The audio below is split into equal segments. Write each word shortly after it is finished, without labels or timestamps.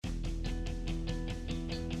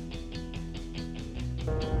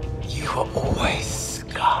You were always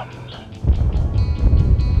scum.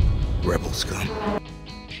 Rebel scum.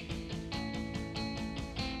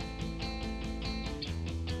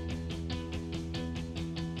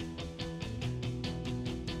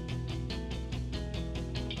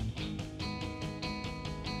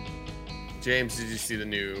 James, did you see the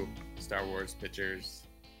new Star Wars pictures?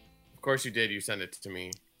 Of course you did. You sent it to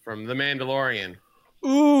me from The Mandalorian.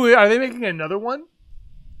 Ooh, are they making another one?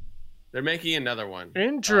 They're making another one.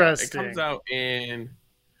 Interesting. It comes out in,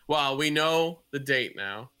 well, we know the date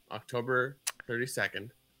now, October 32nd.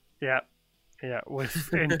 Yeah. In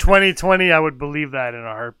 2020, I would believe that in a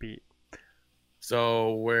heartbeat.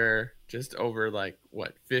 So we're just over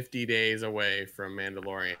 50 days away from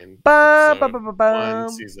Mandalorian. One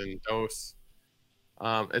season dose.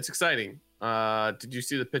 It's exciting. Did you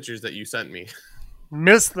see the pictures that you sent me?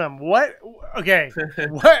 Missed them. What? Okay.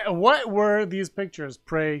 What were these pictures?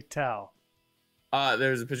 Pray tell.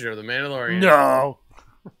 There's a picture of the Mandalorian. No.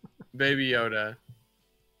 Baby Yoda.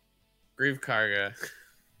 Grief Karga.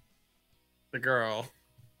 The girl.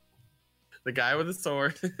 The guy with the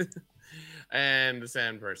sword. And the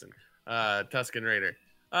sand person. Tusken Raider.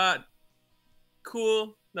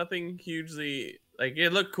 Cool. Nothing hugely...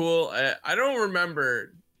 it looked cool. I don't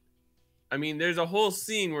remember... I mean, there's a whole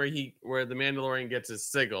scene where the Mandalorian gets his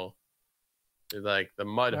sigil. Like the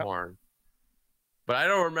mud horn. But I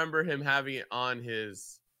don't remember him having it on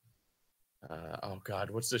his... oh,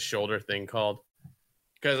 God. What's the shoulder thing called?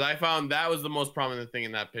 Because I found that was the most prominent thing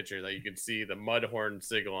in that picture. That you could see the mud horn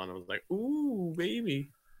sigil on. I was like, ooh,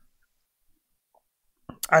 baby.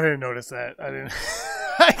 I didn't notice that. I didn't.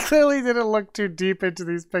 I clearly didn't look too deep into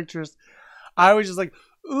these pictures. I was just like,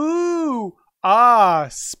 ooh,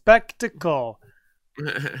 spectacle.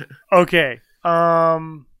 Okay.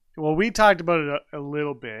 Well, we talked about it a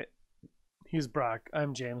little bit. He's Brock.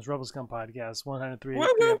 I'm James. Rebel Scum Podcast, 103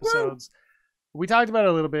 episodes. We talked about it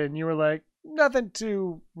a little bit, and you were like, nothing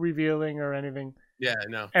too revealing or anything. Yeah,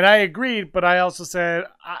 no. And I agreed, but I also said,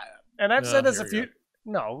 I've said this a few.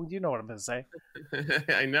 No, you know what I'm going to say.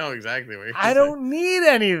 I know exactly what you're I don't need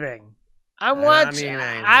anything. I'm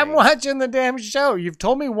watching the damn show. You've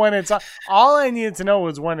told me when it's on. All I needed to know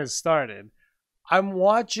was when it started. I'm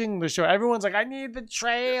watching the show. Everyone's like, I need the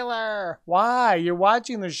trailer. Why? You're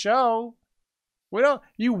watching the show.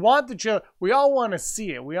 You want the trailer. We all want to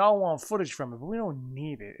see it. We all want footage from it, but we don't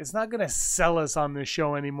need it. It's not going to sell us on this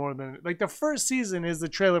show any more than, the first season is the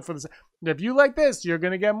trailer for this. If you like this, you're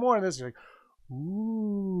going to get more of this. You're like,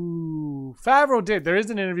 ooh. Favreau did. There is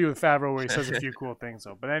an interview with Favreau where he says a few cool things,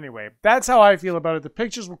 though. But anyway, that's how I feel about it. The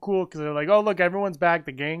pictures were cool because they're like, oh, look, everyone's back.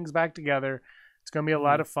 The gang's back together. It's going to be a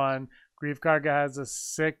lot of fun. Grief Karga has a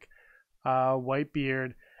sick white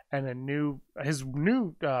beard. And his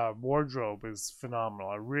new wardrobe is phenomenal.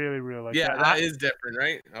 I really, really like that. Yeah, that is different,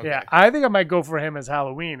 right? Okay. Yeah, I think I might go for him as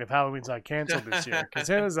Halloween if Halloween's not canceled this year. Because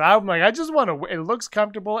his album, I just want to. It looks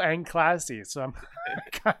comfortable and classy. So I'm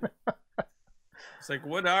kind of. It's like,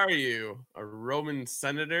 what are you? A Roman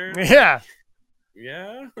senator? Yeah.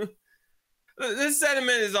 Yeah. This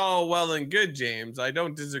sentiment is all well and good, James. I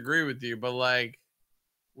don't disagree with you, but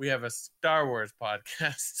we have a Star Wars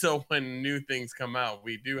podcast, so when new things come out,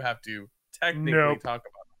 we do have to technically talk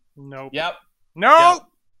about them. Nope. Yep. Nope.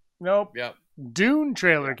 Nope. Yep. Dune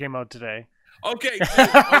trailer came out today. Okay.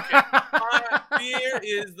 Fear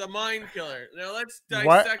is the mind killer. Now let's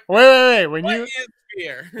dissect. Wait. What is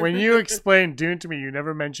fear? When you explained Dune to me, you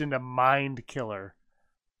never mentioned a mind killer.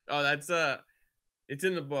 Oh, that's it's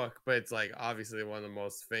in the book, but it's obviously one of the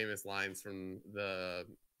most famous lines from the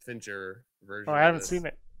Fincher version. Oh, I haven't seen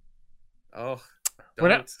it. Oh,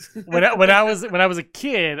 don't. When I was a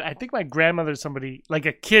kid, I think my grandmother, somebody a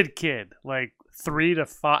kid, 3 to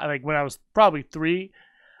 5, when I was probably 3,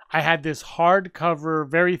 I had this hardcover,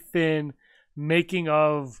 very thin making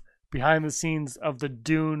of behind the scenes of the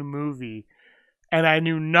Dune movie, and I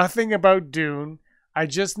knew nothing about Dune. I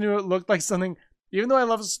just knew it looked like something. Even though I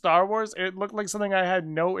love Star Wars, it looked like something I had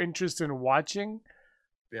no interest in watching.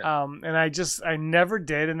 Yeah. And I never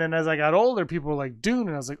did. And then as I got older, people were like, Dune.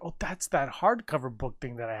 And I was like, oh, that's that hardcover book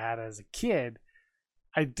thing that I had as a kid.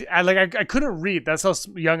 I couldn't read. That's how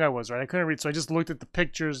young I was, right? I couldn't read. So I just looked at the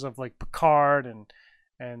pictures of Picard and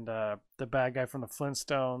the bad guy from the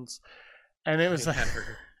Flintstones. And it was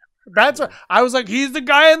that's what I was like, he's the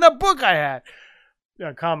guy in the book I had.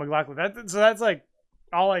 Yeah, Colin McLaughlin. So that's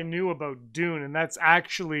all I knew about Dune, and that's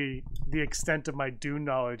actually the extent of my Dune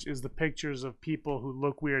knowledge, is the pictures of people who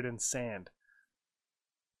look weird in sand.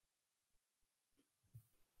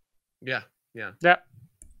 Yeah.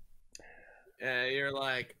 You're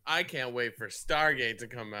like, I can't wait for Stargate to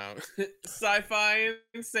come out. Sci-fi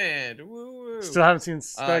and sand. Woo. Still haven't seen No.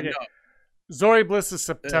 Stargate. Zori Bliss is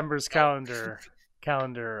September's calendar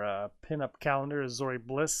pinup calendar is Zori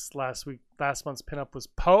Bliss. Last month's pinup was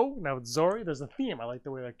Poe. Now it's Zori. There's a theme. I like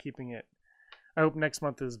the way they're keeping it. I hope next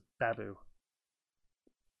month is Babu.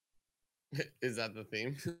 Is that the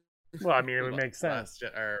theme? Well, I mean, it would make sense.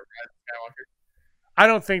 Rise of Skywalker. I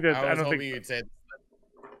don't think that. I was don't hoping think you'd say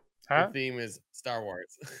huh? the theme is Star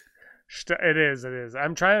Wars. It is.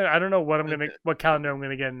 I'm trying. I don't know what calendar I'm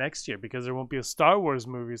gonna get next year because there won't be a Star Wars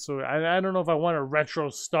movie. So I don't know if I want a retro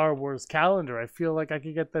Star Wars calendar. I feel like I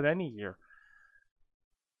could get that any year.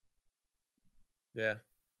 Yeah.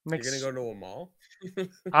 You're gonna go to a mall?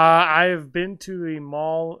 I have been to the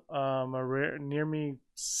mall near me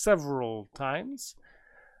several times.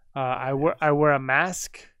 I wear a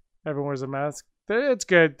mask. Everyone wears a mask. It's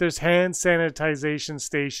good. There's hand sanitization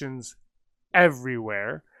stations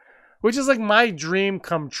everywhere, which is like my dream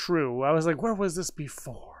come true. I was like, where was this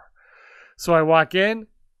before? So I walk in,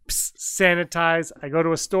 sanitize. I go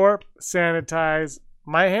to a store, sanitize.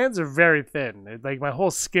 My hands are very thin. Like my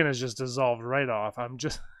whole skin is just dissolved right off. I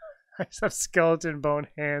just have skeleton bone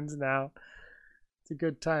hands now. It's a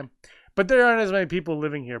good time. But there aren't as many people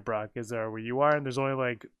living here, Brock, as there are where you are. And there's only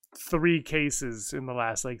like 3 cases in the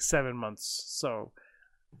last like 7 months. So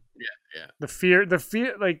yeah. The fear,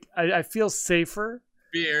 like I feel safer.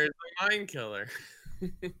 Fear is a mind killer.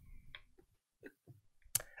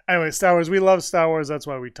 Anyway, Star Wars. We love Star Wars. That's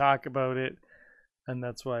why we talk about it. And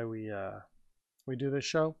that's why we do this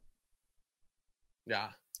show. Yeah.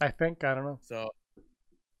 I think. I don't know. So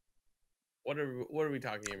what are we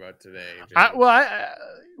talking about today?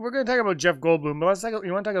 We're going to talk about Jeff Goldblum, but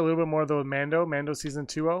you want to talk a little bit more though Mando season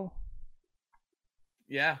 2.0?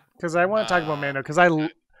 Yeah. Because I want to talk about Mando because the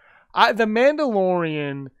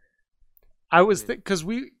Mandalorian. I was because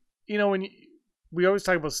we always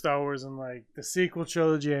talk about Star Wars and like the sequel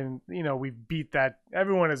trilogy, and we beat that.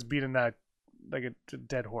 Everyone has beaten that like a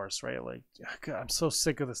dead horse, right? Like, God, I'm so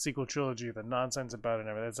sick of the sequel trilogy, the nonsense about it and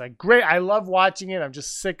everything. It's like, great, I love watching it. I'm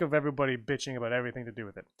just sick of everybody bitching about everything to do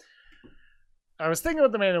with it. I was thinking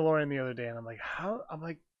about The Mandalorian the other day, and I'm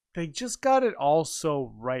like, they just got it all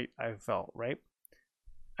so right, I felt, right?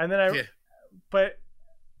 And then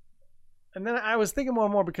and then I was thinking more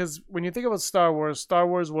and more because when you think about Star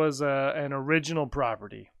Wars was an original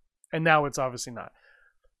property, and now it's obviously not.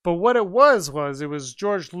 But what it was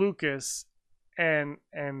George Lucas and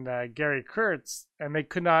Gary Kurtz, and they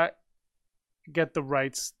could not get the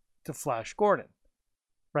rights to Flash Gordon,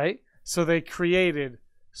 right? So they created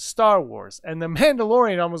Star Wars, and The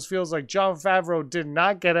Mandalorian almost feels like Jon Favreau did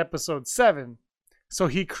not get Episode 7, so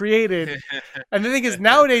he created. And the thing is,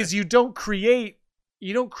 nowadays you don't create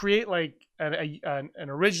like an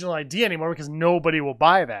original idea anymore because nobody will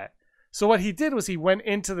buy that. So what he did was he went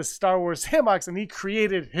into the Star Wars sandbox and he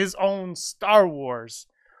created his own Star Wars.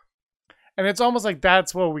 And it's almost like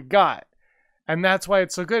that's what we got. And that's why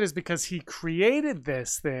it's so good, is because he created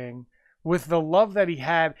this thing with the love that he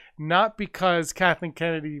had, not because Kathleen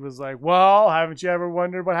Kennedy was like, well, haven't you ever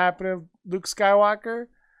wondered what happened to Luke Skywalker?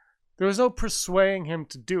 There was no persuading him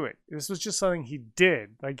to do it. This was just something he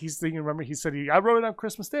did. Like he said, I wrote it on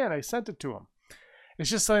Christmas Day and I sent it to him. It's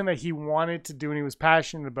just something that he wanted to do and he was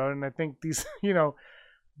passionate about. And I think these,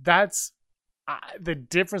 that's the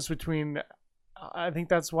difference between, I think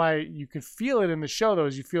that's why you can feel it in the show, though,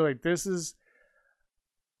 is you feel like this is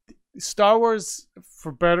Star Wars,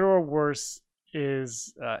 for better or worse,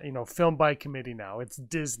 is, filmed by committee now. It's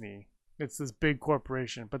Disney. It's this big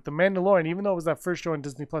corporation. But The Mandalorian, even though it was that first show on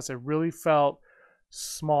Disney Plus, it really felt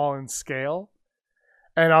small in scale.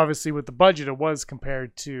 And obviously with the budget, it was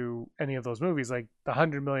compared to any of those movies. Like the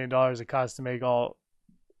 $100 million it cost to make all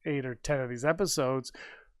 8 or 10 of these episodes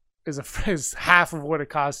is half of what it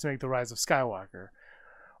cost to make The Rise of Skywalker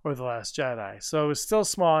or The Last Jedi. So it's still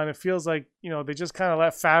small, and it feels like, they just kind of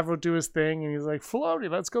let Favreau do his thing, and he's like,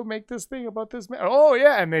 Filoni, let's go make this thing about this man. Oh,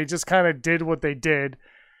 yeah. And they just kind of did what they did.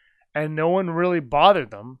 And no one really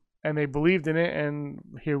bothered them, and they believed in it, and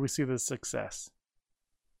here we see the success.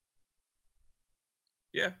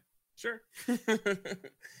 Yeah, sure.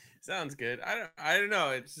 Sounds good. I don't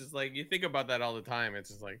know. It's just like you think about that all the time. It's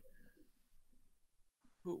just like,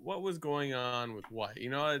 what was going on with what?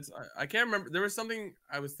 I can't remember. There was something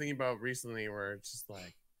I was thinking about recently where it's just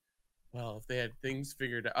like, well, if they had things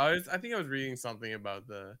figured out. I think I was reading something about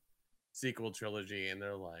the sequel trilogy, and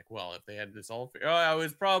they're like, well, if they had this all I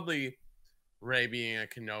was probably Rey being a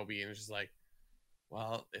Kenobi, and it's just like,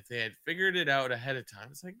 well, if they had figured it out ahead of time.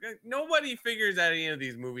 It's like nobody figures any of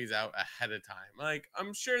these movies out ahead of time. Like,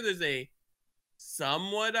 I'm sure there's a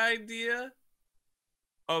somewhat idea,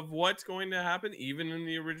 of what's going to happen, even in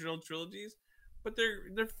the original trilogies. But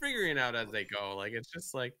they're figuring out as they go. Like it's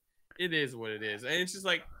just like it is what it is, and it's just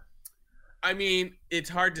like, I mean, it's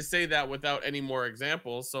hard to say that without any more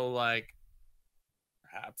examples. So like,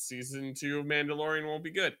 perhaps season 2 of Mandalorian won't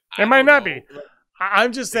be good. It might not be.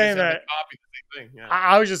 I'm just saying that. Copy the same thing. Yeah.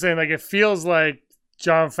 I was just saying, like, it feels like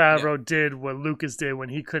Jon Favreau did what Lucas did when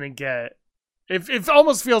he couldn't get. It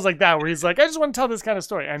almost feels like that, where he's like, I just want to tell this kind of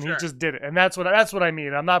story, and he just did it, and that's what I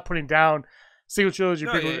mean. I'm not putting down sequel trilogy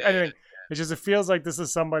anything. It's just it feels like this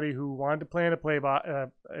is somebody who wanted to play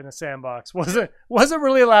in a sandbox, wasn't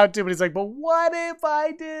really allowed to, but he's like, but what if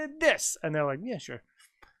I did this? And they're like, yeah, sure.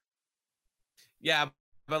 Yeah,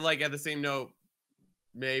 but like at the same note,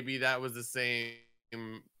 maybe that was the same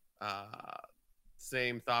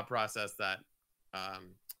thought process that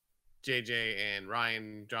JJ and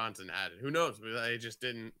Rian Johnson had. Who knows? They just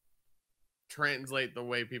didn't translate the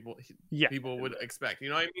way people would expect. You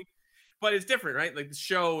know what I mean? But it's different, right? Like the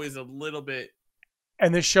show is a little bit,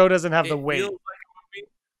 and the show doesn't have the weight.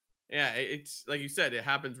 It's like you said, it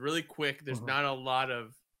happens really quick. There's not a lot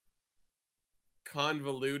of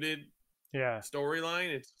convoluted storyline.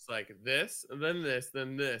 It's just like this, and then this,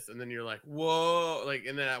 then this, and then you're like, whoa, like,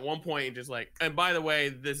 and then at one point you're just like, and by the way,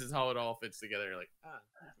 this is how it all fits together. You're like,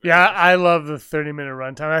 yeah, I love the 30-minute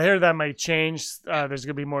runtime. I hear that might change. There's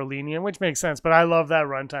gonna be more lenient, which makes sense. But I love that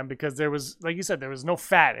runtime because there was, like you said, there was no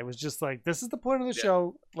fat. It was just like, this is the point of the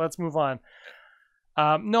show. Let's move on.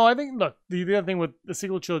 No, I think, look, the other thing with the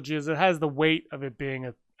sequel trilogy is it has the weight of it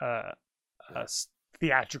being a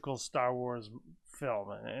theatrical Star Wars film,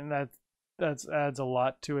 and that adds a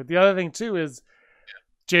lot to it. The other thing too is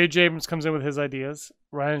J.J. Abrams comes in with his ideas,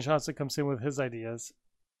 Rian Johnson comes in with his ideas,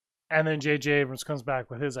 and then J.J. Abrams comes back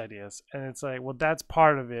with his ideas, and it's like, well, that's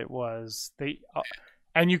part of it was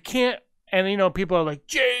and you can't, and you know, people are like,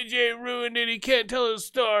 J.J. ruined it, he can't tell his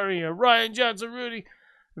story, or Rian Johnson ruined it.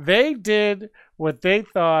 They did what they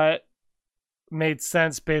thought made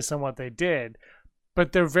sense based on what they did,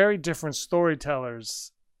 but they're very different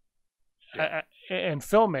storytellers and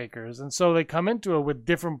filmmakers, and so they come into it with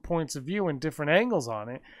different points of view and different angles on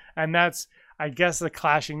it, and that's, I guess, the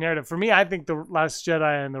clashing narrative. For me, I think The Last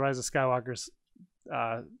Jedi and The Rise of Skywalker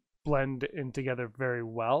blend in together very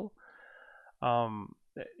well.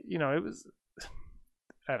 You know, it was,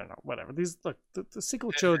 I don't know, whatever. These, look, the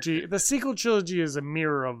sequel trilogy. The sequel trilogy is a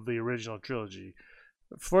mirror of the original trilogy.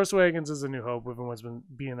 Force Awakens is A New Hope. Everyone's been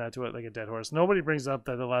being that to it like a dead horse. Nobody brings up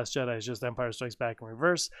that The Last Jedi is just Empire Strikes Back in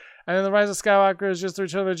reverse, and then The Rise of Skywalker is just The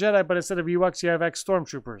Return of the Jedi, but instead of Ewoks, you have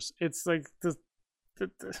ex-stormtroopers. It's like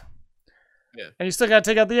and you still got to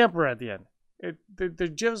take out the Emperor at the end. They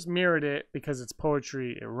just mirrored it because it's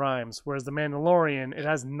poetry, it rhymes. Whereas The Mandalorian, it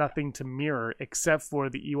has nothing to mirror except for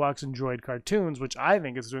the Ewoks and droid cartoons, which I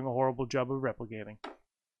think is doing a horrible job of replicating.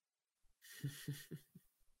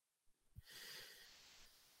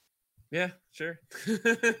 Yeah, sure.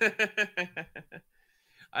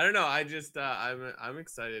 I don't know. I just I'm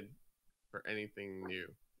excited for anything new.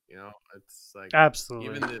 You know, it's like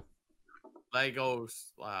absolutely even this Lego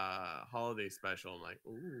holiday special. I'm like,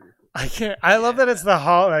 ooh. I can't. I love that it's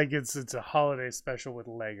it's a holiday special with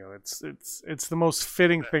Lego. It's the most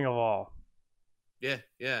fitting thing of all. Yeah,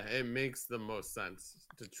 it makes the most sense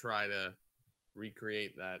to try to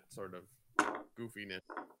recreate that sort of goofiness.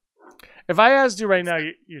 If I asked you right now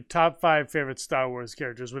your top 5 favorite Star Wars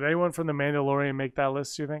characters, would anyone from The Mandalorian make that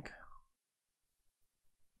list, do you think?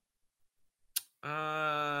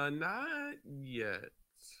 Not yet.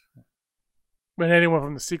 Would anyone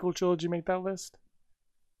from the sequel trilogy make that list?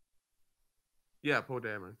 Yeah, Poe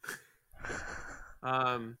Dameron.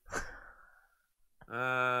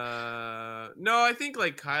 No, I think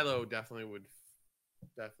like Kylo definitely would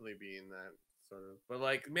be in that sort of. But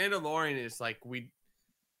like Mandalorian is like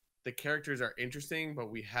the characters are interesting,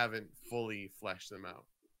 but we haven't fully fleshed them out.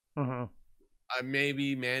 Mm-hmm.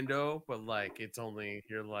 Maybe Mando, but like it's only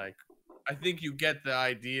you're like, I think you get the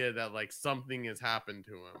idea that like something has happened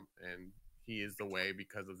to him and he is the way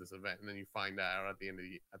because of this event, and then you find that out at the end of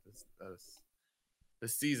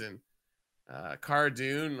this season. Cara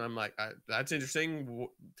Dune, I'm like, that's interesting.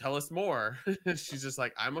 Tell us more. She's just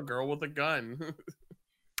like, I'm a girl with a gun.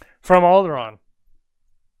 From Alderaan.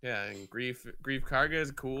 Yeah, and Grief Karga is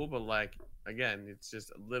cool, but like again, it's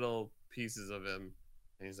just little pieces of him.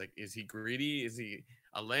 And he's like, is he greedy? Is he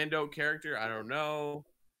a Lando character? I don't know.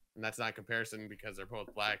 And that's not comparison because they're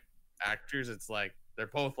both black actors. It's like they're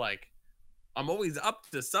both like, I'm always up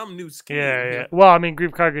to some new scheme. Yeah. Well, I mean,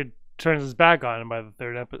 Grief Karga turns his back on him by the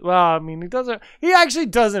third episode. Well, I mean, he actually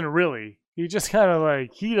doesn't really. He just kind of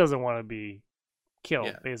like, he doesn't want to be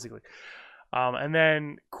killed, basically. And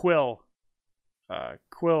then Quill.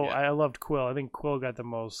 Quill, Yeah. I loved Quill. I think Quill got the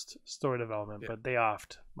most story development, Yeah. but they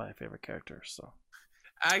offed my favorite character. So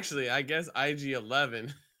Actually, I guess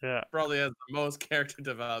IG-11 yeah, probably has the most character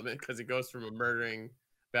development because he goes from a murdering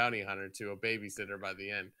bounty hunter to a babysitter by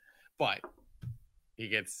the end. But he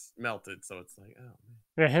gets melted, so it's like, oh man.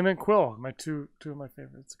 yeah, him and Quill, my two of my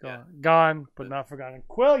favorites. Yeah. Gone, but not forgotten.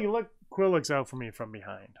 Quill looks out for me from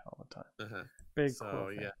behind all the time. Uh-huh. Big So Quill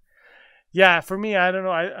fan. yeah. Yeah, for me, I don't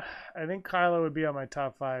know. I think Kylo would be on my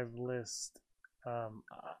top 5 list.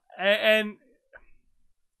 And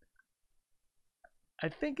I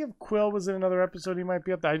think if Quill was in another episode, he might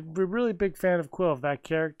be up there. I'm a really big fan of Quill, of that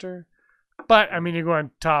character. But I mean, you're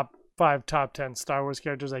going top 5, top 10 Star Wars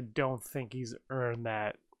characters. I don't think he's earned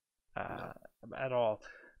that at all.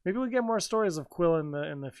 Maybe we get more stories of Quill in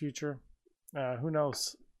the future. Who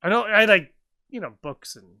knows? I know I like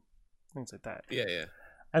books and things like that. Yeah.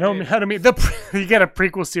 I don't know how to meet you get a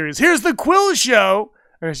prequel series. Here's the Quill show,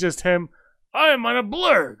 and it's just him. I'm on a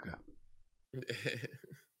blurg. It's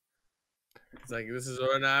like, this is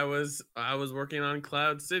when I was working on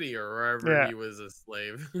Cloud City or wherever Yeah. he was a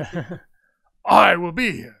slave. I will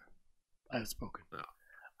be here. I have spoken.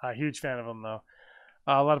 Oh. Huge fan of him though.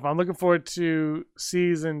 A lot of fun. I'm looking forward to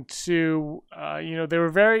season 2. They were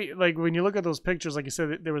very when you look at those pictures, like you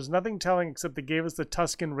said, there was nothing telling except they gave us the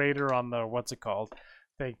Tusken Raider on the what's it called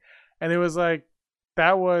thing, and it was like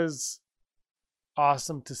that was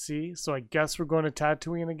awesome to see. So I guess we're going to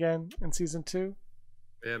Tatooine again in season 2.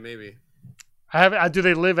 Yeah, maybe. Do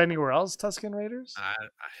they live anywhere else, Tusken Raiders? I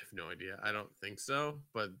have no idea. I don't think so.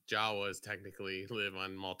 But Jawas technically live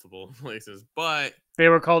on multiple places. But They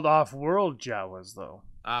were called off-world Jawas, though.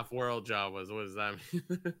 off-world Jawas, what does that mean?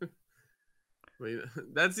 I mean,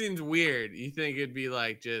 that seems weird. You think it'd be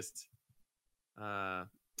like just, oh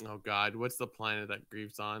God, what's the planet that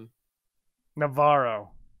Grief's on?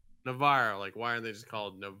 Navarro. Navarro. Like, why aren't they just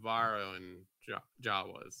called Navarro and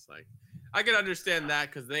Jawas? Like, I can understand that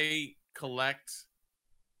because they collect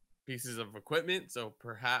pieces of equipment, so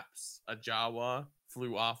perhaps a Jawa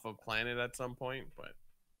flew off a planet at some point,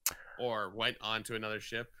 or went onto another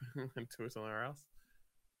ship to somewhere else.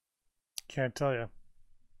 Can't tell you.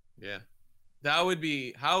 Yeah, that would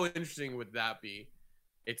be, how interesting would that be?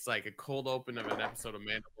 It's like a cold open of an episode of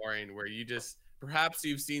Mandalorian where perhaps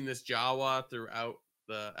you've seen this Jawa throughout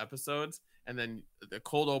the episodes, and then the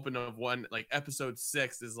cold open of one, like episode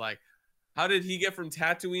 6 is like, how did he get from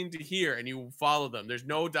Tatooine to here? And you follow them. There's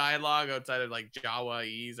no dialogue outside of like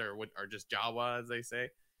Jawaese or just Jawa, as they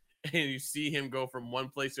say. And you see him go from one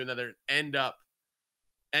place to another, end up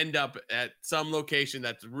at some location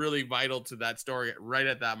that's really vital to that story right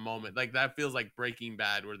at that moment. Like, that feels like Breaking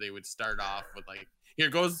Bad, where they would start off with like,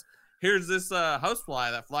 here's this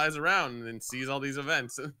housefly that flies around and sees all these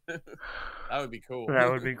events. That would be cool. That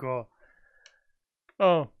would be cool.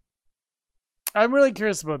 Oh, I'm really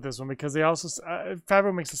curious about this one because they also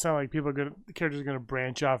Favreau makes it sound like the characters are going to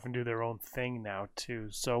branch off and do their own thing now too.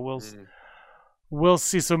 So we'll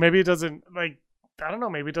see. So maybe it doesn't I don't know.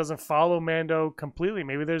 Maybe it doesn't follow Mando completely.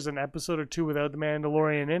 Maybe there's an episode or 2 without the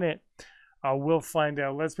Mandalorian in it. We'll find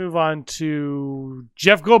out. Let's move on to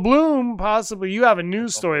Jeff Goldblum. Possibly, you have a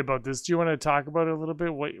news story about this. Do you want to talk about it a little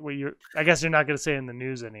bit? I guess you're not going to say in the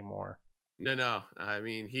news anymore. No. I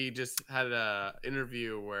mean, he just had an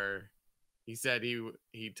interview where he said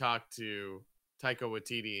he talked to Taika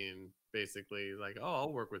Waititi and basically like, oh,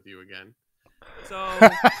 I'll work with you again. So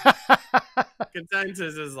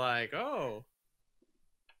consensus is like, oh,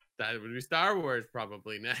 that would be Star Wars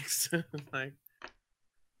probably next. Like,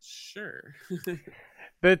 sure.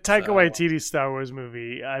 The Taika Waititi Star Wars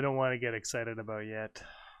movie, I don't want to get excited about yet.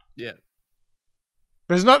 Yeah.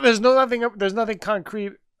 There's nothing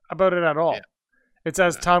concrete about it at all. Yeah. It's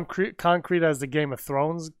as concrete as the Game of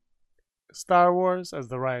Thrones Star Wars, as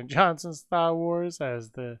the Rian Johnson Star Wars,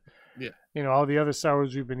 as the all the other Star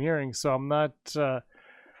Wars we've been hearing. So I'm not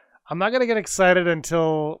gonna get excited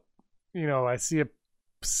until I see a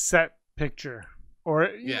set picture, or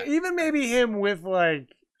even maybe him with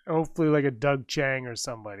hopefully like a Doug Chang or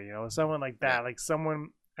somebody, someone like that, like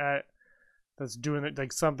someone that's doing it,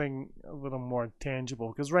 like something a little more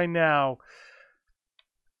tangible. Because right now,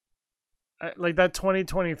 like that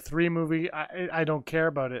 2023 movie, I don't care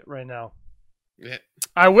about it right now. Yeah.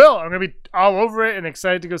 I will. I'm gonna be all over it and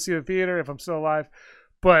excited to go see the theater if I'm still alive.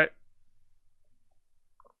 But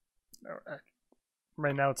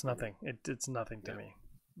right now, it's nothing. It's nothing to me.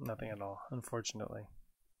 Nothing at all, unfortunately.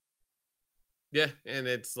 Yeah, and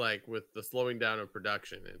it's like with the slowing down of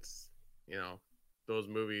production, it's those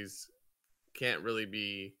movies can't really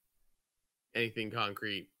be anything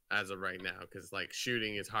concrete as of right now because like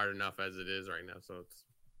shooting is hard enough as it is right now. So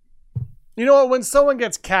You know what? When someone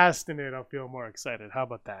gets cast in it, I'll feel more excited. How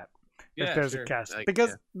about that? Yeah, If there's sure. a cast, Like,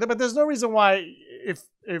 because but there's no reason why. If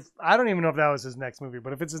I don't even know if that was his next movie,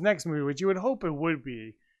 but if it's his next movie, which you would hope it would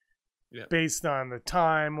be, Yeah. based on the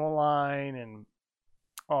timeline and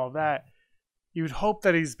all that, you would hope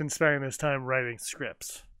that he's been spending this time writing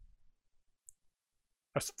scripts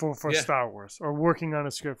for Yeah. Star Wars, or working on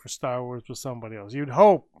a script for Star Wars with somebody else. You'd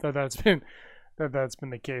hope that's been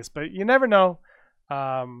the case, but you never know.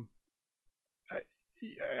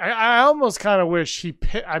 I almost kind of wish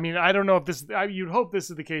I mean, I don't know if this. You'd hope this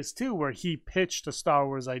is the case too, where he pitched a Star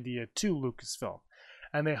Wars idea to Lucasfilm,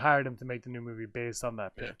 and they hired him to make the new movie based on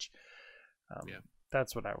that pitch. Yeah.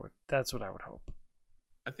 That's what I would hope.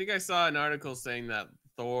 I think I saw an article saying that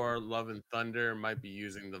Thor: Love and Thunder might be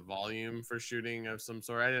using the volume for shooting of some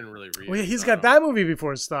sort. I didn't really read. Well, it, he's so got that movie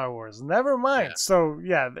before Star Wars. Never mind. Yeah. So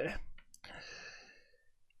yeah,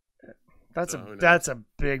 So, who knows? that's a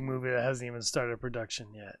big movie that hasn't even started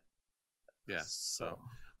production yet. Yeah. So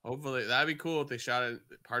Hopefully that'd be cool if they shot it,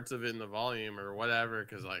 parts of it in the volume or whatever,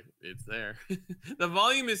 because like it's there. The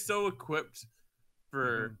volume is so equipped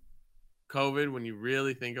for COVID when you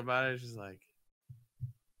really think about it. It's just like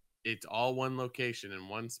it's all one location in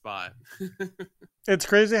one spot. it's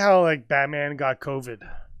crazy how like Batman got COVID.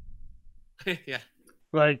 Yeah.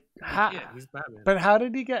 Like Yeah, he's Batman. But how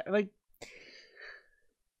did he get like?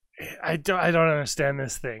 I don't understand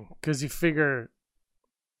this thing, because you figure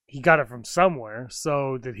he got it from somewhere.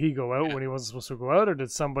 So did he go out when he wasn't supposed to go out, or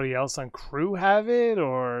did somebody else on crew have it,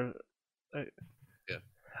 or? Yeah.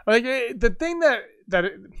 Like the thing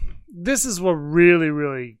this is what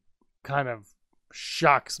really kind of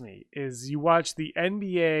shocks me is you watch the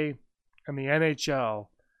NBA and the NHL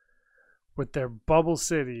with their bubble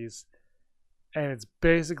cities, and it's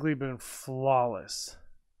basically been flawless.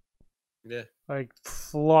 Yeah. Like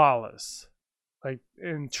flawless. Like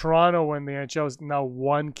in Toronto, when the NHL is now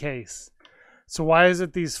one case. So why is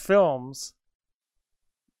it these films,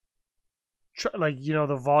 like, you know,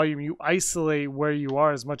 the volume, you isolate where you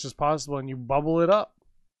are as much as possible and you bubble it up?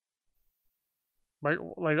 Right?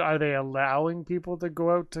 Like, are they allowing people to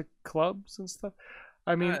go out to clubs and stuff?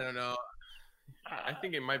 I mean, I don't know. I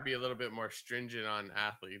think it might be a little bit more stringent on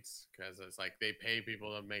athletes, because it's like they pay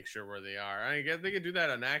people to make sure where they are. I guess they could do that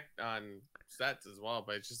on sets as well,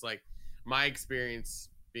 but it's just like my experience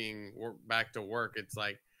being back to work. It's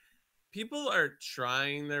like people are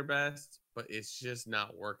trying their best, but it's just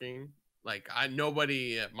not working. Like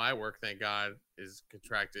nobody at my work, thank God, is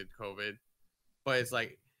contracted COVID, but it's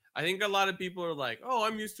like I think a lot of people are like, "Oh,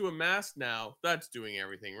 I'm used to a mask now. That's doing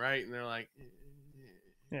everything right," and they're like,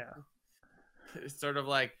 yeah. It's sort of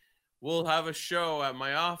like we'll have a show at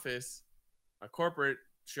my office, a corporate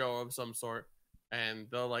show of some sort, and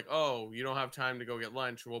they'll like, oh, you don't have time to go get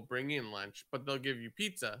lunch. We'll bring in lunch, but they'll give you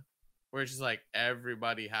pizza, where it's just like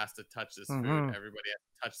everybody has to touch this food. Everybody has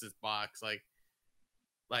to touch this box. Like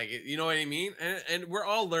you know what I mean? And we're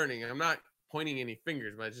all learning. I'm not pointing any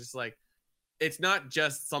fingers, but it's just like it's not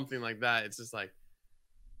just something like that. It's just like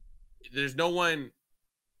there's no one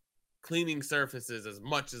cleaning surfaces as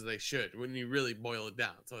much as they should when you really boil it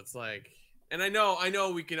down. So it's like, and I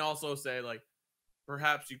know we can also say like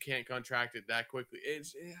perhaps you can't contract it that quickly.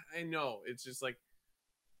 I know it's just like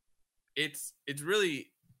it's really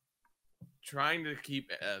trying to keep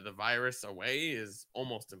the virus away is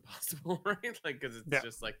almost impossible, right? Like because it's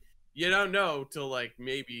just like you don't know till like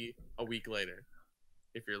maybe a week later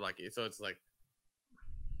if you're lucky. So it's like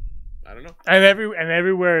I don't know. And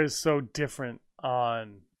everywhere is so different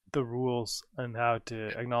on the rules and how to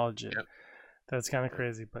acknowledge it. That's kind of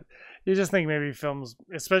crazy, but you just think maybe films,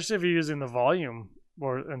 especially if you're using the volume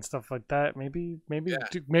and stuff like that, maybe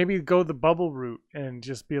go the bubble route and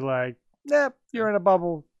just be like, you're in a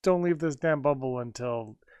bubble, don't leave this damn bubble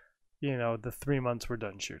until, you know, the 3 months we're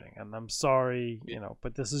done shooting, and I'm sorry, you know,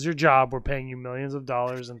 but this is your job, we're paying you millions of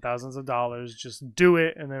dollars and thousands of dollars, just do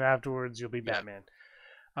it, and then afterwards you'll be Batman.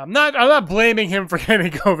 I'm not blaming him for getting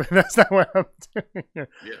COVID. That's not what I'm doing here.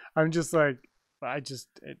 Yeah. I'm just like, I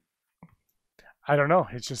don't know.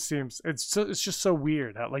 It just seems it's just so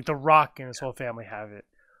weird how like The Rock and his whole family have it.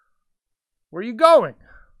 Where are you going?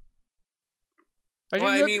 Well,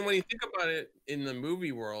 I mean, when you think about it in the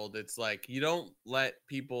movie world, it's like you don't let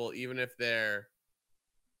people, even if they're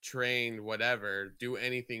trained, whatever, do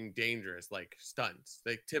anything dangerous like stunts.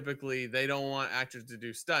 They don't want actors to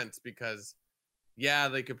do stunts because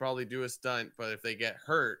they could probably do a stunt, but if they get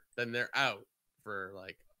hurt, then they're out for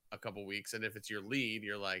like a couple weeks. And if it's your lead,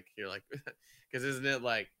 you're like, because isn't it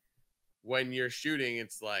like when you're shooting,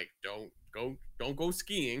 it's like don't go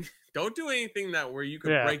skiing, don't do anything where you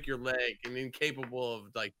could break your leg and incapable of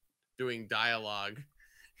like doing dialogue.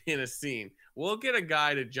 in a scene. We'll get a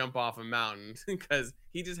guy to jump off a mountain because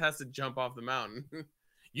he just has to jump off the mountain.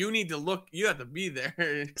 You need to look. You have to be there.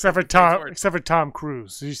 Except for Tom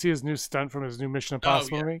Cruise. Did you see his new stunt from his new Mission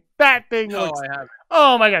Impossible movie? That thing No, looks. I haven't.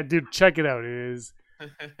 Oh my god, dude, check it out. It is.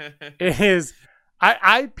 It is.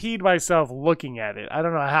 I peed myself looking at it. I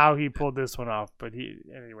don't know how he pulled this one off, but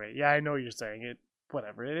anyway. Yeah, I know what you're saying. It.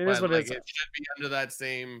 Whatever. It is what it is. It should be under that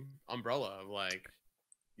same umbrella of like,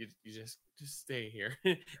 you just stay here.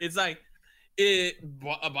 It's like,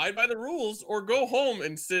 abide by the rules or go home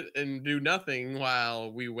and sit and do nothing while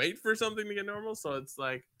we wait for something to get normal. So it's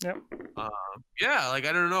like, Yep. Yeah, like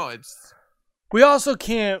I don't know. We also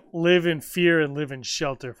can't live in fear and live in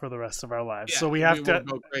shelter for the rest of our lives. Yeah, so we have to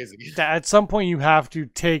go crazy. At some point you have to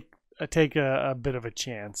take a bit of a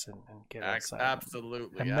chance and get outside.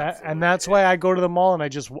 Absolutely. And that's why I go to the mall and I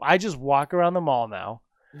just walk around the mall now.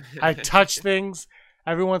 I touch things.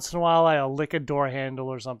 Every once in a while I'll lick a door handle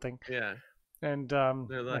or something. Yeah. And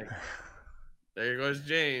they're like, there goes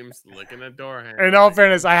James licking a door handle. In all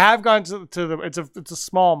fairness, I have gone to the it's a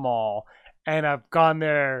small mall and I've gone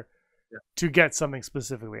there to get something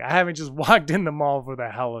specifically. I haven't just walked in the mall for the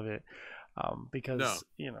hell of it, because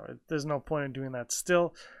there's no point in doing that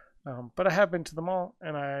still. But I have been to the mall,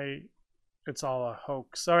 and it's all a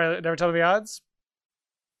hoax. Sorry, never tell me the odds.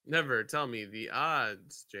 Never tell me the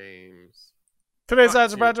odds, James. Today's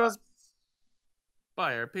odds are brought to us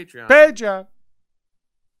by our Patreon.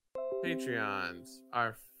 Patreons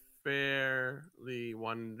are fairly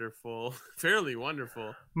wonderful. Fairly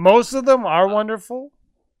wonderful. Most of them are wonderful.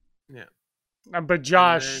 Yeah. But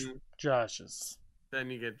Josh is. Then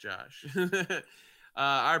you get Josh.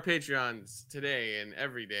 Our Patreons today and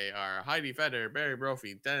every day are Heidi Feder, Barry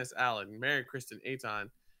Brophy, Dennis Allen, Mary Kristen Aton,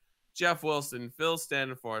 Jeff Wilson, Phil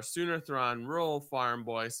Standenfor, Sooner Thron, Rural Farm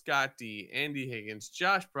Boy, Scott D, Andy Higgins,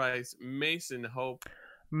 Josh Price, Mason Hope,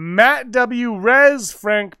 Matt W. Rez,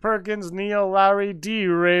 Frank Perkins, Neil Lowry, D.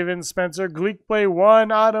 Raven, Spencer, Gleekplay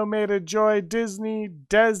 1, Automated Joy, Disney,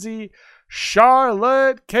 Desi,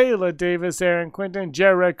 Charlotte, Kayla Davis, Aaron Quinton,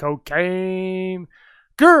 Jared Cocaine,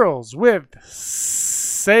 Girls with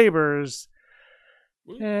Sabers,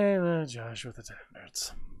 and Josh with the 10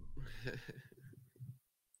 nerds.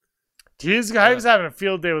 These guys having a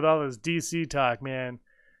field day with all this DC talk, man.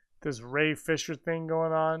 This Ray Fisher thing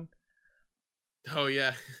going on. Oh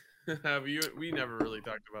yeah, we never really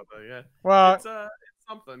talked about that yet. Well, it's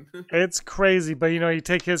something. It's crazy, but you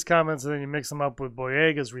take his comments and then you mix them up with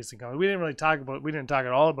Boyega's recent comments. We didn't talk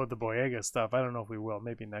at all about the Boyega stuff. I don't know if we will.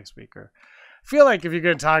 Maybe next week. Or I feel like if you're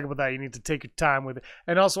going to talk about that, you need to take your time with it.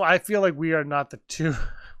 And also, I feel like we are not the two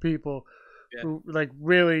people who like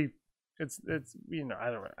really. It's I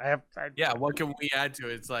don't know. What can we add to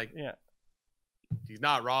it? It's like he's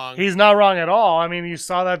not wrong. He's not wrong at all. I mean, you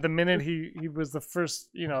saw that the minute he was the first,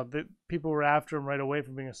 that people were after him right away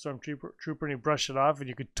for being a stormtrooper, and he brushed it off, and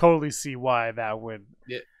you could totally see why that would.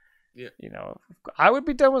 Yeah. I would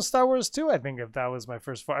be done with Star Wars too. I think if that was my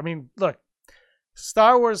first. I mean, look,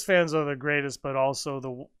 Star Wars fans are the greatest, but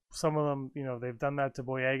also some of them, they've done that to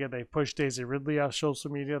Boyega. They pushed Daisy Ridley off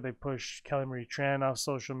social media. They pushed Kelly Marie Tran off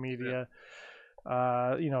social media.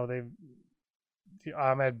 They've.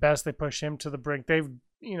 At best, they push him to the brink. They've,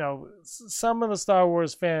 some of the Star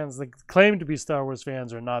Wars fans, that claim to be Star Wars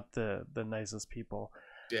fans, are not the nicest people.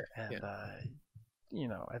 Yeah. And,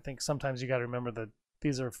 I think sometimes you got to remember that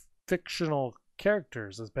these are fictional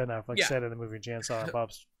characters, as Ben Affleck said in the movie Jan Saw and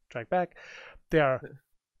Bob Strike Back. They are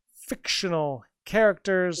fictional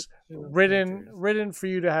characters written for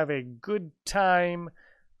you to have a good time.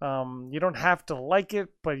 You don't have to like it,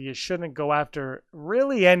 but you shouldn't go after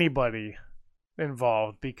really anybody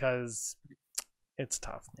involved because it's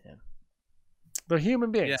tough, man. They're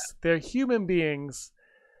human beings. They're human beings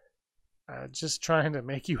just trying to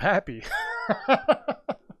make you happy.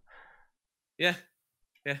 Yeah.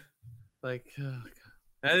 Like, oh God.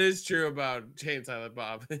 That is true about Jay and Silent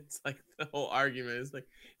Bob. It's like the whole argument is like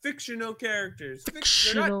fictional characters.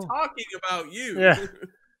 They're not talking about you. Yeah.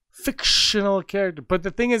 Fictional character. But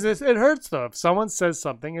the thing is, it hurts though. If someone says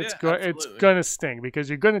something, it's going to sting because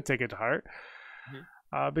you're going to take it to heart.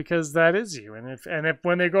 Because that is you, and if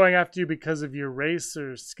when they're going after you because of your race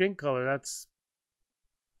or skin color, that's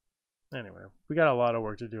anyway. We got a lot of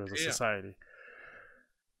work to do as a society.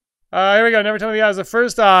 Here we go. Never tell me the odds. The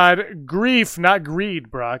first odd: grief, not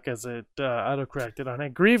greed, Brock, as it autocorrected on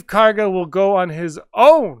it. Grief Karga will go on his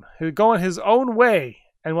own. He'll go on his own way,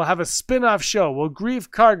 and we'll have a spin-off show. Will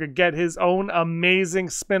Grief Karga get his own amazing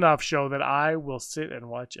spin-off show that I will sit and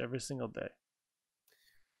watch every single day?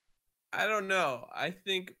 I don't know. I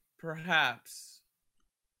think perhaps.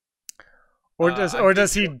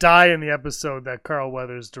 does he die in the episode that Carl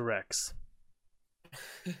Weathers directs?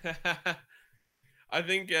 I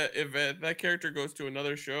think if that character goes to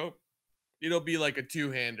another show, it'll be like a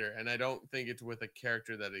two-hander, and I don't think it's with a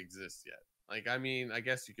character that exists yet. Like, I mean, I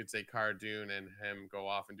guess you could say Cara Dune and him go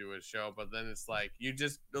off and do a show, but then it's like you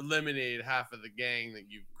just eliminated half of the gang that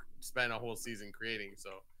you spent a whole season creating. So,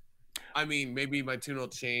 I mean, maybe my tune will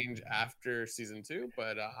change after season 2,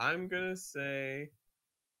 but I'm gonna say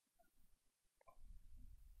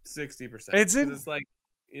 60%. It's like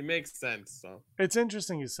it makes sense. So it's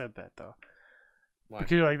interesting you said that though. Why?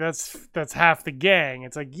 Because you're like that's half the gang.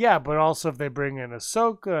 It's like, yeah, but also if they bring in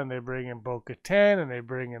Ahsoka and they bring in Bo-Katan and they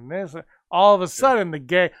bring in this, all of a sudden the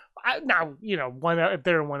gang. Now if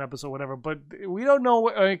they're in one episode, whatever. But we don't know.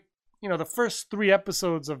 Like, the first 3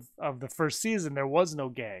 episodes of the first season, there was no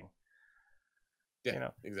gang.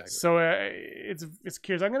 Yeah, exactly. So it's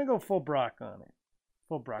curious. I'm gonna go full Brock on it.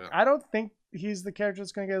 Full Brock. Yeah. I don't think he's the character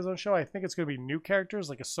that's gonna get his own show. I think it's gonna be new characters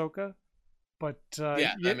like Ahsoka. But that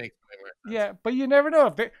makes way more sense. Yeah, but you never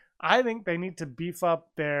know. I think they need to beef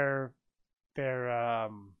up their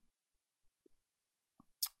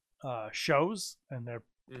shows and their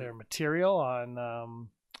material on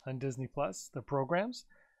Disney Plus, the programs.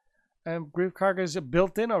 And Greef Karga is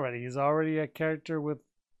built in already. He's already a character with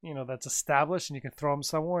that's established, and you can throw him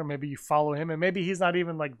somewhere. Maybe you follow him, and maybe he's not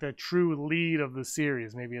even like the true lead of the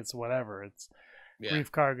series. Maybe it's whatever. It's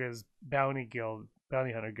Greef Karga's Bounty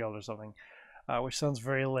Hunter Guild or something. Which sounds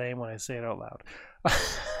very lame when I say it out loud.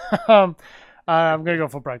 I'm going to go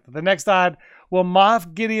for Brock. The next odd, will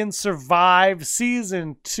Moff Gideon survive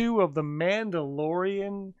season 2 of The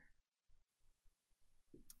Mandalorian?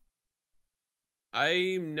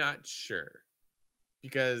 I'm not sure.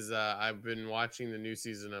 Because I've been watching the new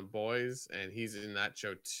season of Boys, and he's in that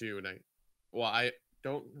show too. And I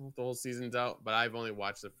don't know if the whole season's out, but I've only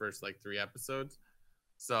watched the first 3 episodes.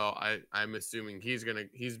 So I'm assuming he's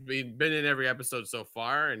been in every episode so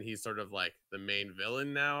far, and he's sort of like the main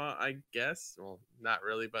villain now, I guess. Well, not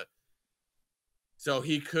really, but so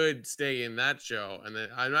he could stay in that show. And then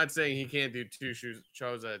I'm not saying he can't do 2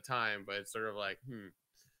 shows at a time, but it's sort of like,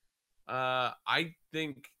 I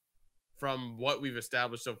think from what we've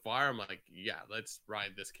established so far, I'm like, yeah, let's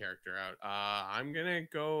ride this character out. I'm gonna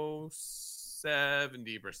go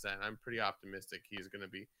 70%. I'm pretty optimistic he's gonna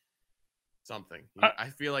be something. I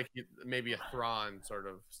feel like maybe a Thrawn sort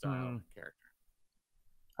of style character.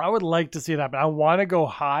 I would like to see that, but I want to go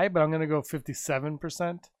high, but I'm going to go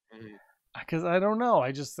 57%. Because I don't know.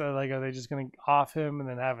 I just are they just going to off him and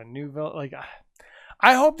then have a new villain? Like,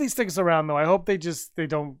 I hope he sticks around though. I hope they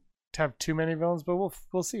don't have too many villains, but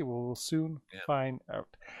we'll see. We'll soon find out.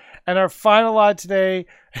 And our final odd today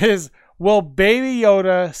is: will Baby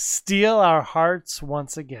Yoda steal our hearts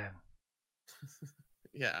once again?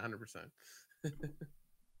 Yeah, 100%.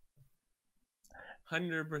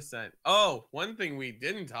 100%. Oh, one thing we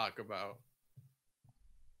didn't talk about.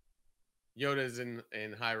 Yoda's in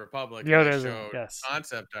High Republic. Yoda's in, yes.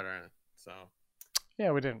 Concept art on it. So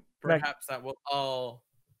yeah, we didn't. Perhaps that will all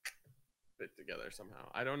fit together somehow.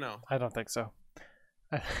 I don't know. I don't think so.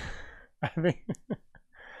 I think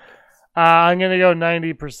I'm gonna go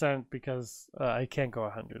 90% because I can't go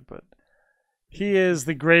 100, but he is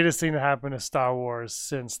the greatest thing to happen to Star Wars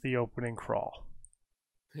since the opening crawl.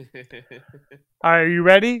 Are you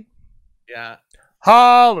ready? Yeah.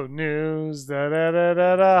 Hollow news, da da da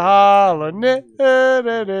da da. Hollow news, da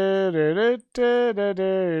da da da da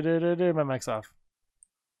da da. My mic's off.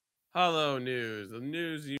 Hollow news, the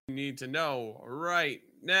news you need to know right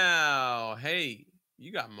now. Hey,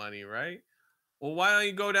 you got money, right? Well, why don't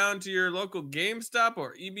you go down to your local GameStop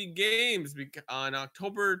or EB Games on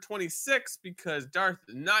October 26th, because Darth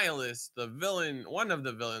Nihilus, the villain, one of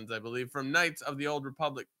the villains, I believe, from Knights of the Old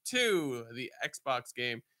Republic 2, the Xbox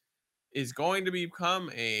game, is going to become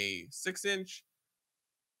a 6-inch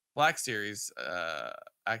Black Series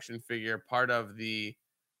action figure,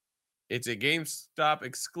 it's a GameStop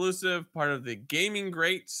exclusive, part of the Gaming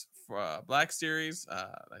Greats for Black Series.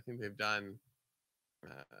 I think they've done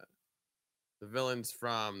the villains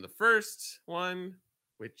from the first one,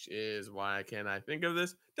 which is why can't I think of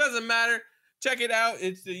this? Doesn't matter. Check it out.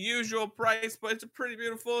 It's the usual price, but it's pretty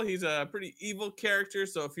beautiful. He's a pretty evil character,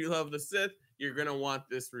 so if you love the Sith, you're going to want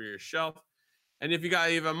this for your shelf. And if you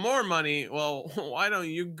got even more money, well, why don't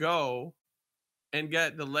you go and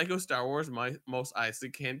get the Lego Star Wars Mos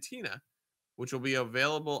Eisley Cantina, which will be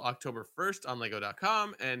available October 1st on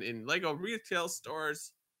Lego.com and in Lego retail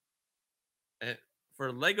stores. And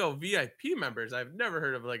for Lego VIP members, I've never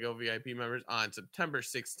heard of Lego VIP members, on September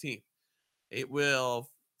 16th. It will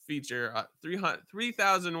feature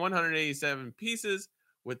 3,187 pieces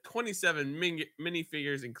with 27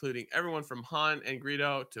 minifigures, including everyone from Han and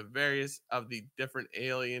Greedo to various of the different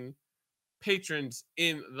alien patrons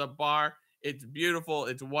in the bar. It's beautiful.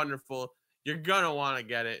 It's wonderful. You're going to want to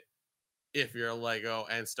get it if you're a Lego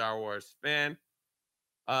and Star Wars fan.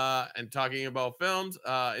 And talking about films,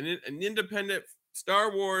 an independent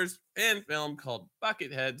Star Wars fan film called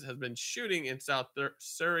Bucketheads has been shooting in South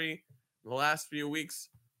Surrey in the last few weeks.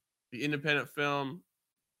 The independent film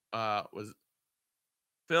was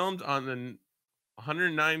filmed on the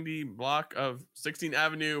 190 block of 16th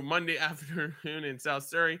Avenue Monday afternoon in South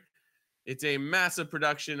Surrey. It's a massive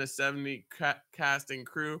production, a 70 cast and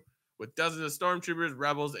crew with dozens of stormtroopers,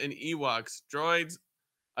 rebels, and Ewoks, droids,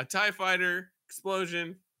 a TIE fighter,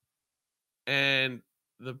 explosion, and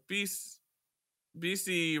the BC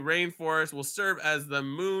rainforest will serve as the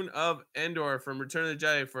moon of Endor from Return of the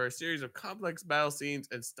Jedi for a series of complex battle scenes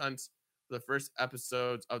and stunts for the first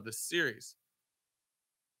episodes of the series.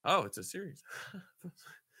 Oh, it's a series.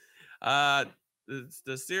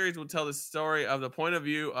 The series will tell the story of the point of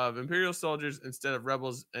view of Imperial soldiers instead of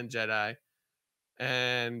rebels and Jedi.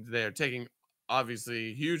 And they're taking,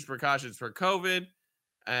 obviously, huge precautions for COVID.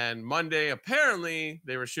 And Monday, apparently,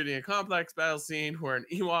 they were shooting a complex battle scene where an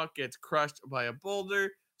Ewok gets crushed by a boulder.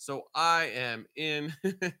 So I am in.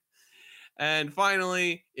 And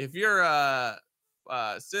finally, if you're a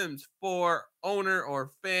Sims 4 owner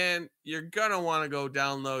or fan, you're going to want to go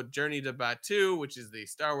download Journey to Batuu, which is the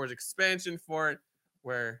Star Wars expansion for it,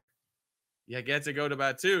 where you get to go to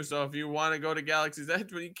Batuu. So if you want to go to Galaxy's Edge,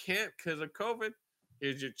 but you can't because of COVID,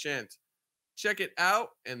 here's your chance. Check it out,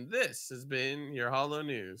 and this has been your Holo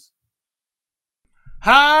News.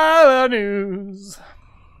 Holo News.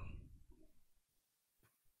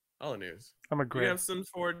 Holo News. I'm a Do great. you have Sims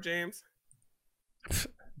 4, James?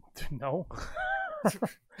 No.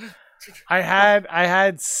 I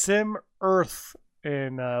had Sim Earth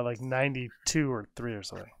in like 92 or 3 or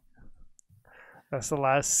something. That's the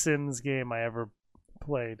last Sims game I ever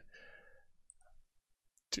played.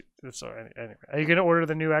 Sorry. Anyway, are you gonna order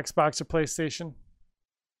the new Xbox or PlayStation?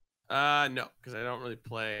 No, because I don't really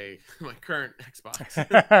play my current Xbox.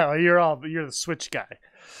 You're the Switch guy.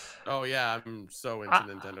 Oh yeah, I'm so into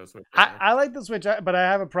Nintendo Switch. Right I like the Switch, but I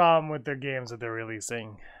have a problem with their games that they're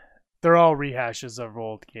releasing. They're all rehashes of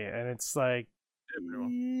old games, and it's like,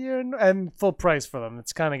 and full price for them.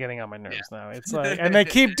 It's kind of getting on my nerves now. It's like, and they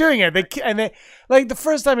keep doing it. They like the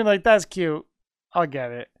first time you're like, that's cute, I'll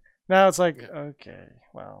get it. Now it's like, okay,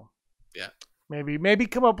 well, yeah, maybe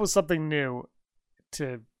come up with something new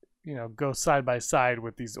to, go side by side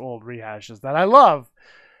with these old rehashes that I love.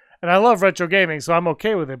 And I love retro gaming, so I'm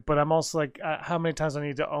okay with it. But I'm also like, how many times do I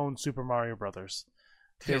need to own Super Mario Brothers,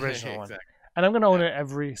 the original one? And I'm going to own it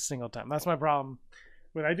every single time. That's my problem.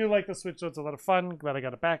 But I do like the Switch, so it's a lot of fun. Glad I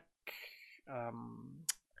got it back.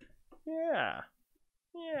 Yeah.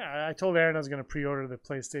 I told Aaron I was going to pre-order the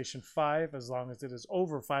PlayStation 5 as long as it is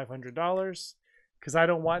over $500, because I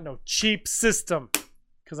don't want no cheap system.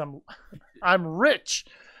 Because I'm rich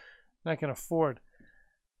and I can afford.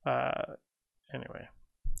 Anyway.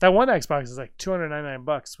 That one Xbox is like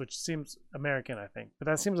 $299, which seems American, I think, but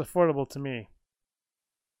that seems affordable to me.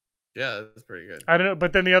 Yeah, that's pretty good. I don't know,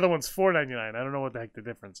 but then the other one's $499. I don't know what the heck the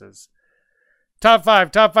difference is. Top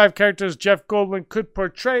five characters Jeff Goldblum could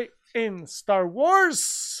portray in Star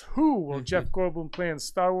Wars. Who will Jeff Goldblum play in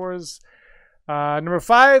Star Wars? Number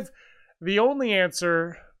 5, the only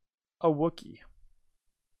answer, a Wookiee.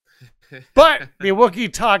 But the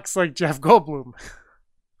Wookiee talks like Jeff Goldblum.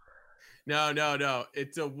 No.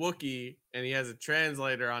 It's a Wookiee, and he has a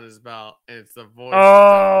translator on his belt, and it's the voice.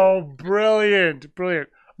 Oh, brilliant.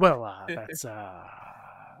 Well, that's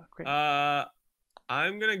great.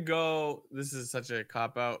 I'm gonna go. This is such a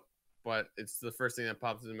cop out, but it's the first thing that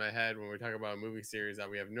pops in my head when we talk about a movie series that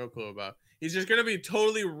we have no clue about. He's just gonna be a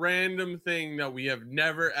totally random thing that we have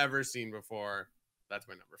never ever seen before. That's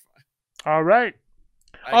my number 5. All right.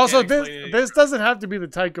 Also, this doesn't have to be the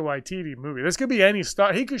Taika Waititi movie. This could be any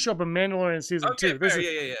Star. He could show up in Mandalorian season 2. This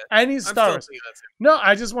is any Star Wars. No,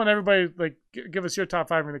 I just want everybody give us your top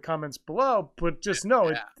 5 in the comments below. But just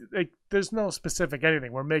know, there's no specific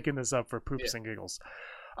anything. We're making this up for poops and giggles.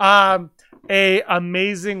 A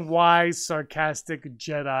amazing, wise, sarcastic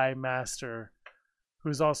Jedi Master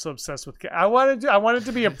who's also obsessed with. I wanted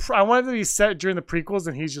to be set during the prequels,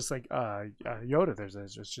 and he's just like, Yoda.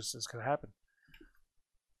 It's gonna happen.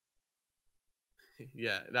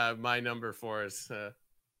 Yeah, my number 4 is a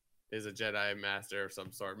Jedi Master of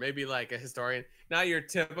some sort. Maybe like a historian. Not your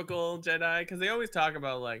typical Jedi, because they always talk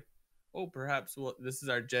about like, oh, perhaps this is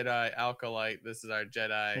our Jedi Acolyte. This is our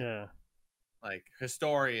Jedi, like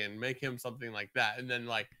historian. Make him something like that, and then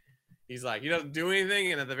like He's like, he doesn't do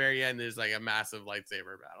anything, and at the very end, there's like a massive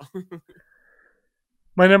lightsaber battle.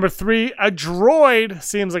 My number 3, a droid.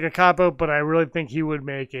 Seems like a cop-out, but I really think he would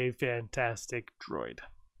make a fantastic droid.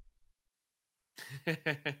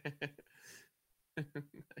 Nice.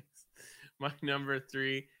 My number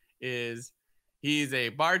 3 is he's a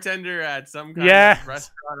bartender at some kind of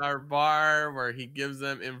restaurant or bar where he gives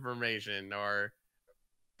them information, or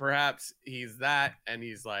perhaps he's that, and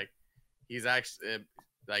he's actually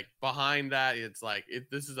like behind that. It's like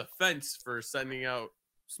this is a fence for sending out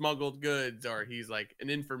smuggled goods, or he's like an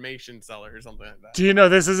information seller or something like that. Do you know,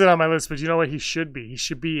 this isn't on my list, but you know what he should be? He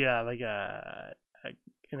should be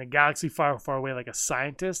in a galaxy far, far away, like a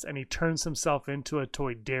scientist, and he turns himself into a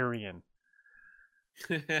Toydarian.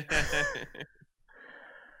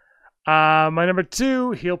 My number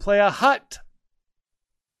 2, he'll play a Hutt.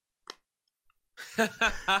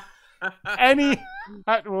 Any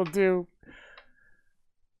Hutt will do.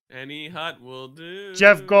 Any Hutt will do.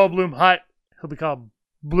 Jeff Goldblum Hutt. He'll be called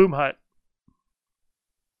Bloom Hutt.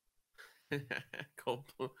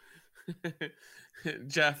 Goldblum.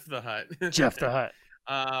 Jeff the Hutt. Jeff the Hutt.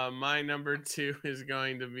 My number 2 is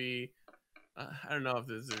going to be. I don't know if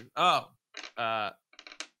this is. I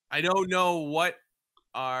don't know what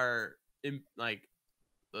our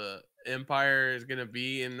the Empire is gonna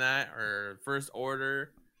be in that, or First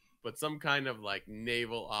Order, but some kind of like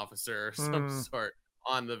naval officer or some sort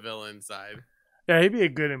on the villain side. Yeah, he'd be a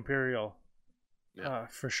good Imperial. Yeah,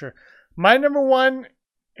 for sure. My number 1,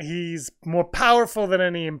 he's more powerful than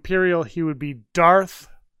any Imperial. He would be Darth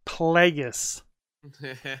Plagueis.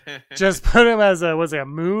 Just put him as a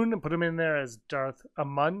moon. Put him in there as Darth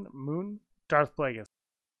Moon. Darth Plagueis.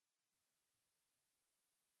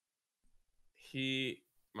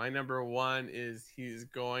 My number 1 is he's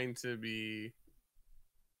going to be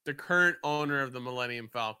the current owner of the Millennium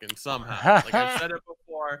Falcon somehow. Like I've said it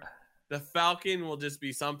before, the Falcon will just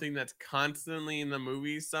be something that's constantly in the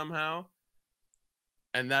movies somehow,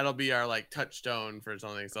 and that'll be our like touchstone for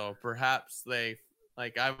something. So perhaps they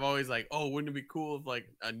I've always wouldn't it be cool if like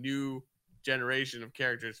a new generation of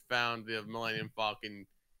characters found the Millennium Falcon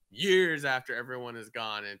years after everyone is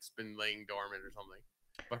gone and it's been laying dormant or something.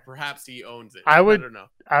 But perhaps he owns it. I don't know.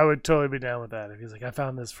 I would totally be down with that if he's like, I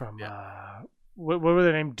found this from what were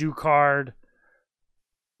their names? Ducard.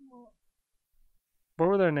 What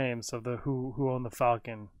were their names of the who owned the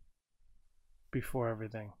Falcon before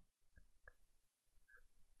everything?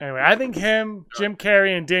 Anyway, I think him, Jim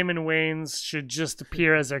Carrey, and Damon Wayans should just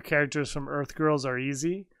appear as their characters from Earth Girls Are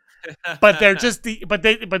Easy. But they're just but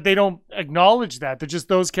they don't acknowledge that. They're just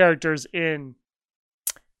those characters in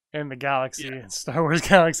the galaxy, in Star Wars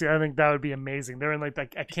galaxy. I think that would be amazing. They're in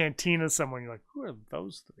like a cantina somewhere. And you're like, who are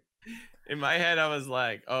those 3? In my head, I was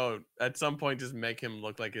like, oh, at some point, just make him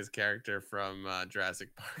look like his character from Jurassic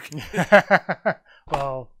Park.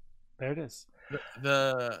 Well, there it is.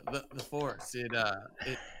 The Force, it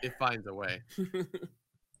finds a way.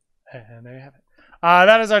 And there you have it.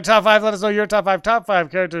 That is our top 5. Let us know your top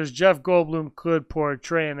 5 characters Jeff Goldblum could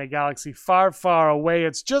portray in a galaxy far, far away.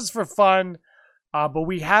 It's just for fun. But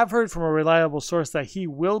we have heard from a reliable source that he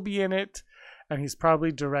will be in it, and he's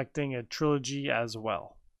probably directing a trilogy as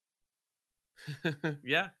well.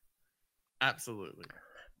 Yeah, absolutely.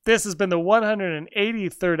 This has been the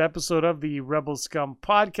 183rd episode of the Rebel Scum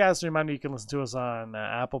podcast. Reminder, you can listen to us on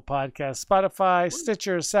Apple Podcasts, Spotify,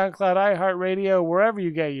 Stitcher, SoundCloud, iHeartRadio, wherever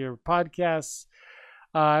you get your podcasts.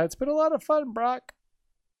 It's been a lot of fun, Brock.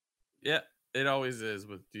 Yeah, it always is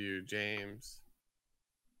with you, James.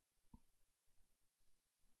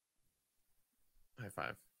 High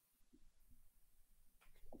five.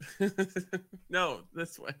 No,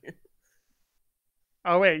 this way.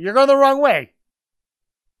 Oh, wait. You're going the wrong way.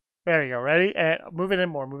 There you go. Ready? Move it in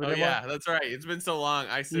more. Move it in more. Yeah, that's right. It's been so long.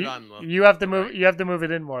 I sit on the... You have to move. Right. You have to move it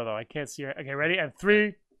in more, though. I can't see it. Okay, ready? And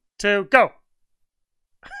 3, 2, go.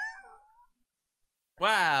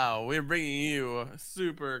 Wow. We're bringing you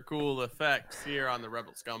super cool effects here on the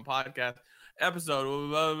Rebel Scum podcast.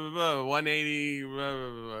 Episode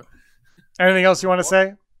 180... Anything else you want to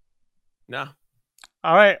say? No.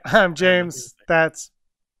 All right. I'm James. That's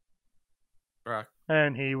Brock.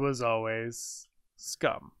 And he was always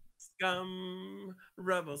scum. Scum.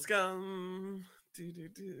 Rebel scum.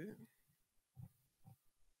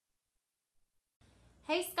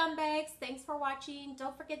 Hey scumbags, thanks for watching.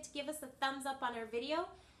 Don't forget to give us a thumbs up on our video.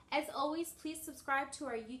 As always, please subscribe to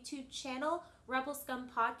our YouTube channel, Rebel Scum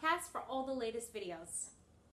Podcast, for all the latest videos.